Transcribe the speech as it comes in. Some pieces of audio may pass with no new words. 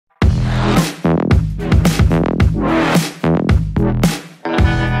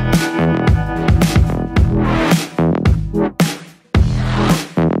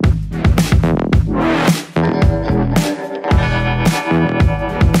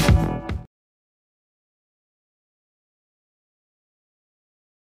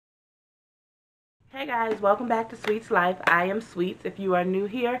Hey guys, welcome back to Sweets Life. I am Sweets. If you are new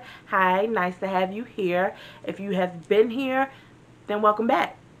here, hi, nice to have you here. If you have been here, then welcome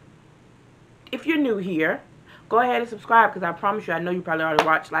back. If you're new here, go ahead and subscribe because I promise you, I know you probably already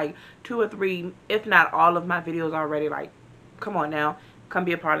watched like 2 or 3, if not all of my videos already. Like, come on now, come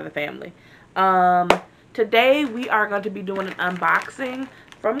be a part of the family. Today we are going to be doing an unboxing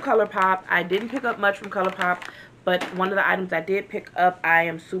from Colourpop. I didn't pick up much from Colourpop, but one of the items I did pick up I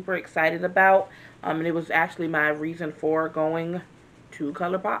am super excited about. And it was actually my reason for going to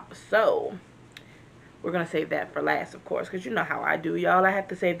Colourpop. So, we're going to save that for last, of course, because you know how I do, y'all. I have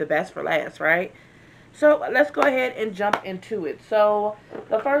to save the best for last, right? So, let's go ahead and jump into it. So,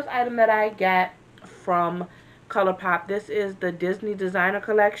 the first item that I got from Colourpop, this is the Disney Designer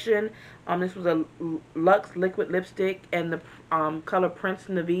Collection. This was a Luxe Liquid Lipstick and the color Prince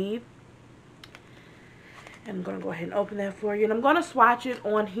Naveen. I'm going to go ahead and open that for you. And I'm going to swatch it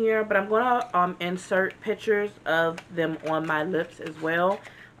on here, but I'm going to insert pictures of them on my lips as well.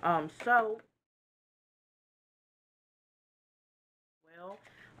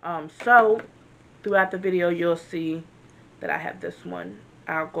 So throughout the video, you'll see that I have this one.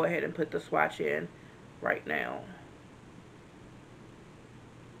 I'll go ahead and put the swatch in right now.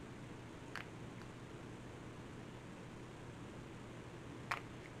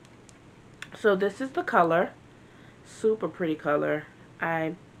 So this is the color. Super pretty color.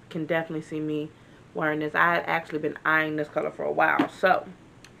 I can definitely see me wearing this. I had actually been eyeing this color for a while, so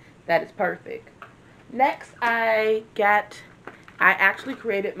that is perfect. Next, I actually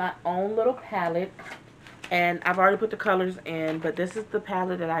created my own little palette, and I've already put the colors in, but this is the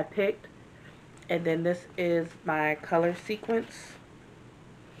palette that I picked, and then this is my color sequence.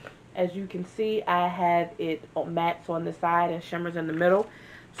 As you can see, I have it mattes on the side and shimmers in the middle.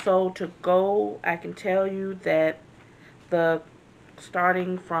 So to go, I can tell you that the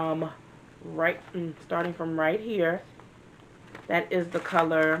starting from right here, that is the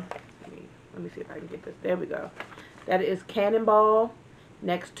color. Let me see if I can get this. There we go. That is Cannonball.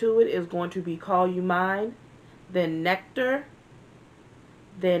 Next to it is going to be Call You Mine. Then Nectar.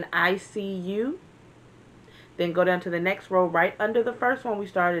 Then I See You. Then go down to the next row right under the first one we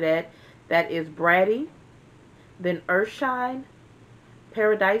started at. That is Bratty. Then Eathshine.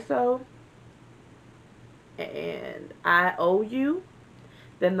 Paradiso. And I Owe You.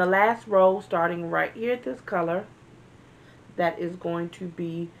 Then the last row starting right here at this color. That is going to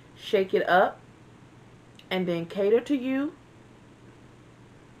be Shake It Up. And then Cater to You.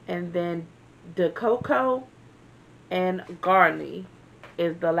 And then the Coco and Gnarly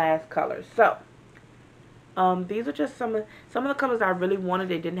is the last color. So these are just some of the colors I really wanted.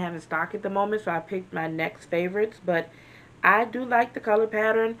 They didn't have in stock at the moment, so I picked my next favorites. But I do like the color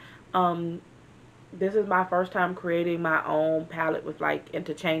pattern. This is my first time creating my own palette with like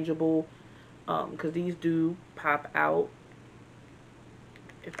interchangeable, because these do pop out.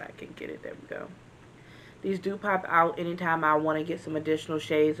 If I can get it, there we go. These do pop out anytime I want to get some additional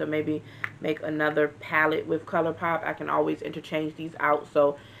shades or maybe make another palette with Colourpop. I can always interchange these out,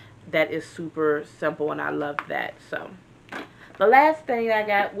 so that is super simple and I love that. So the last thing I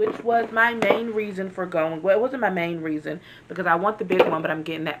got, which was my main reason for going, well, it wasn't my main reason because I want the big one, but I'm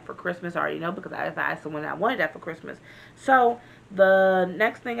getting that for Christmas. I already know because I asked someone I wanted that for Christmas. So the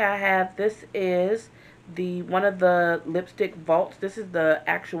next thing I have, this is one of the lipstick vaults. This is the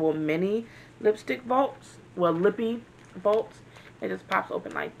actual mini lipstick vaults, well, Lippie vaults. It just pops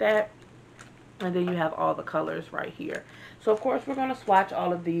open like that, and then you have all the colors right here. So of course we're going to swatch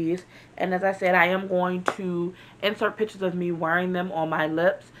all of these, and as I said, I am going to insert pictures of me wearing them on my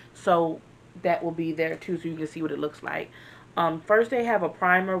lips, so that will be there too, so you can see what it looks like. First they have a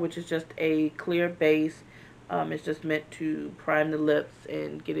primer, which is just a clear base. It's just meant to prime the lips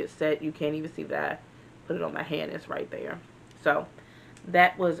and get it set. You can't even see that I put it on my hand. It's right there. So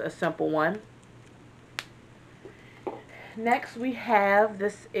that was a simple one. Next we have,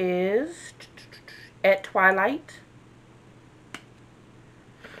 this is At Twilight.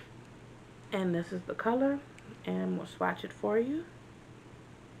 And this is the color. And we'll swatch it for you.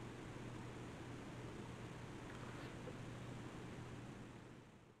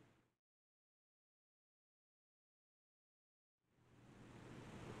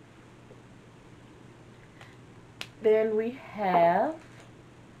 Then we have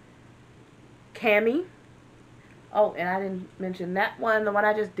Cami. Oh, and I didn't mention that one. The one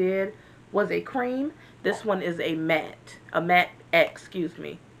I just did was a cream. This one is a matte. A matte X, excuse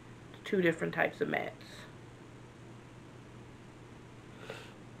me. Two different types of mattes.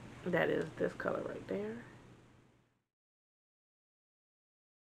 That is this color right there.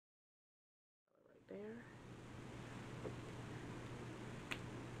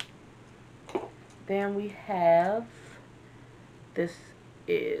 Then we have, this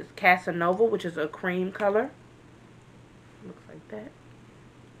is Casanova, which is a cream color. Looks like that.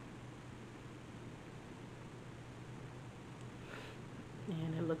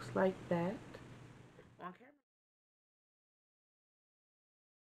 And it looks like that.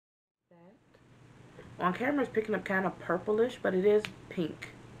 On camera it's picking up kind of purplish, but it is pink.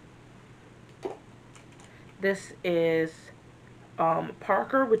 This is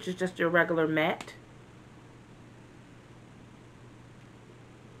Parker, which is just your regular matte.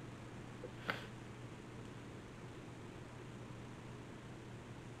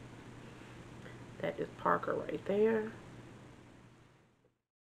 That is Parker right there.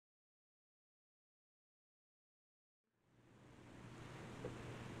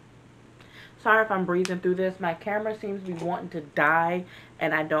 Sorry if I'm breathing through this. My camera seems to be wanting to die,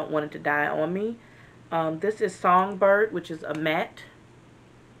 and I don't want it to die on me. This is Songbird, which is a matte.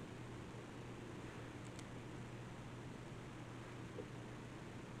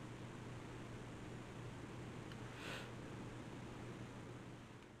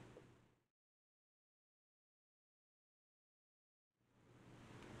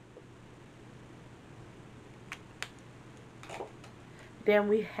 Then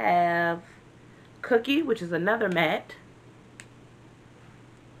we have Cookie, which is another matte.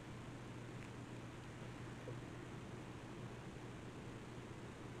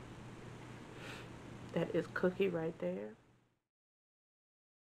 That is Cookie right there.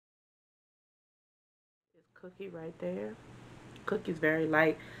 Cookie right there. Cookie's very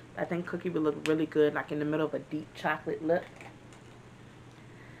light. I think Cookie would look really good like in the middle of a deep chocolate lip.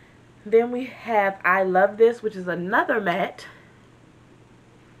 Then we have I Love This, which is another matte.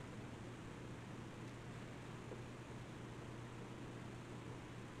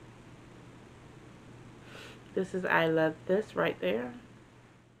 This is I Love This right there.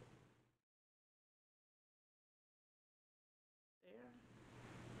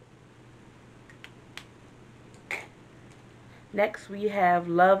 Next we have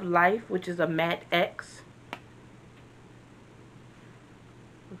Love Life, which is a matte X.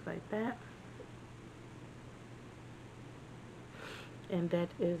 Looks like that. And that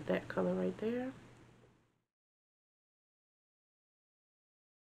is that color right there.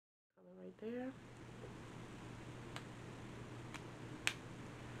 Color right there.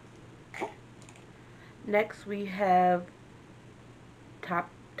 Next we have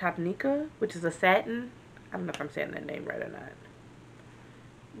Topnica, which is a satin. I don't know if I'm saying that name right or not.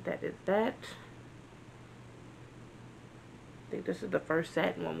 That is that. I think this is the first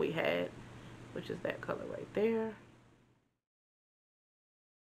satin one we had, which is that color right there.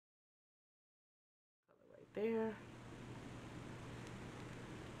 Color right there.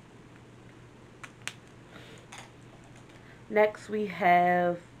 Next we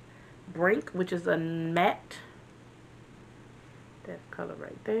have Brink, which is a matte. That color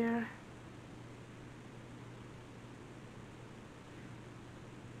right there.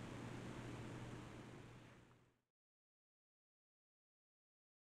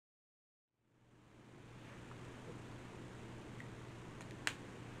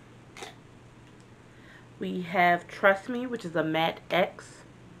 We have Trust Me, which is a matte X,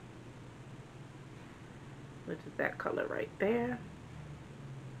 which is that color right there.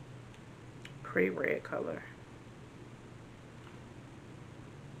 Pretty red color.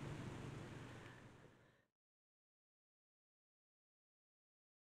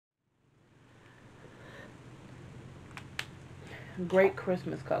 Great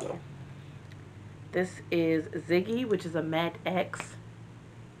Christmas color. This is Ziggy, which is a matte X.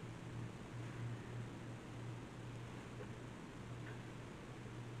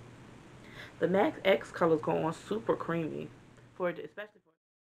 The matte X colors go on super creamy for it, especially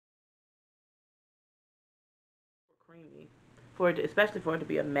for it to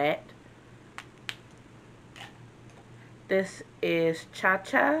be a matte. This is Cha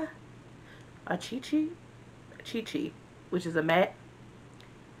Cha, a Chi, which is a matte.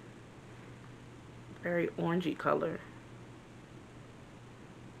 Very orangey color.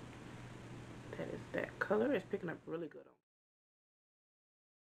 That is that color. It's picking up really good on.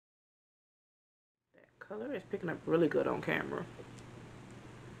 That color is picking up really good on camera.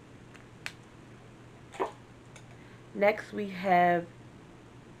 Next we have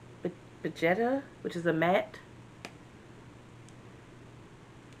Vegeta, which is a matte.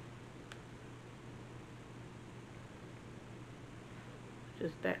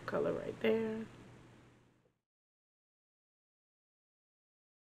 Just that color right there.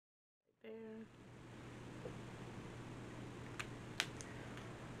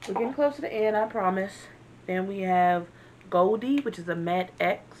 We're getting close to the end, I promise. Then we have Goldie, which is a matte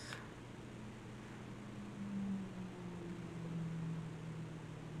X.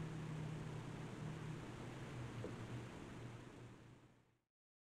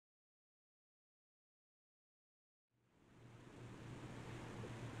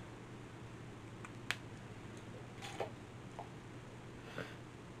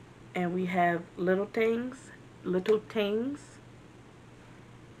 And we have Little Things,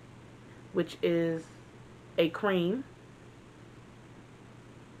 which is a cream.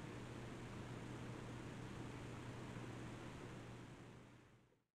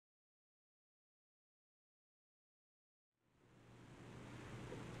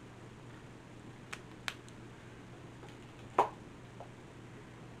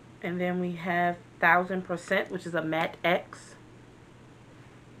 And then we have 1000%, which is a matte X.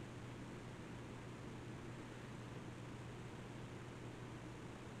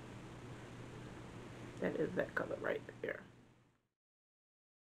 That is that color right there.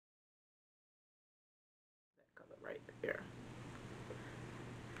 That color right there.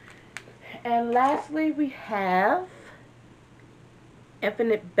 And lastly, we have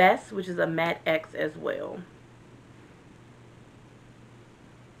Infinite Best, which is a matte X as well.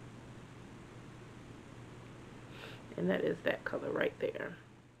 And that is that color right there.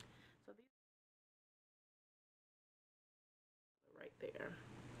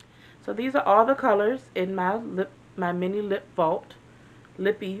 So these are all the colors in my mini lip vault,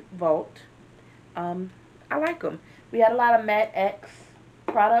 Lippie vault. I like them. We had a lot of matte X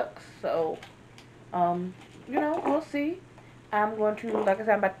products, so you know, we'll see. I'm going to, like I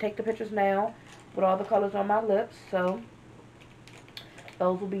said, I'm about to take the pictures now with all the colors on my lips, so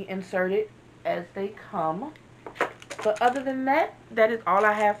those will be inserted as they come. But other than that, that is all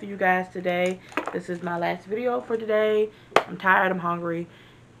I have for you guys today. This is my last video for today. I'm tired, I'm hungry,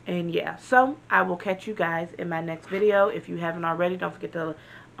 and yeah. So, I will catch you guys in my next video. If you haven't already, don't forget to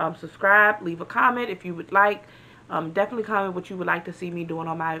subscribe, leave a comment if you would like. Definitely comment what you would like to see me doing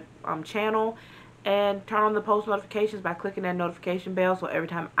on my channel. And turn on the post notifications by clicking that notification bell, so every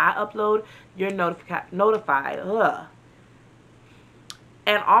time I upload, you're notified.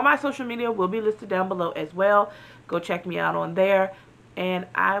 And all my social media will be listed down below as well. Go check me out on there. And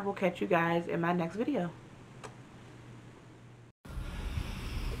I will catch you guys in my next video.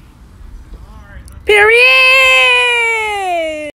 Period!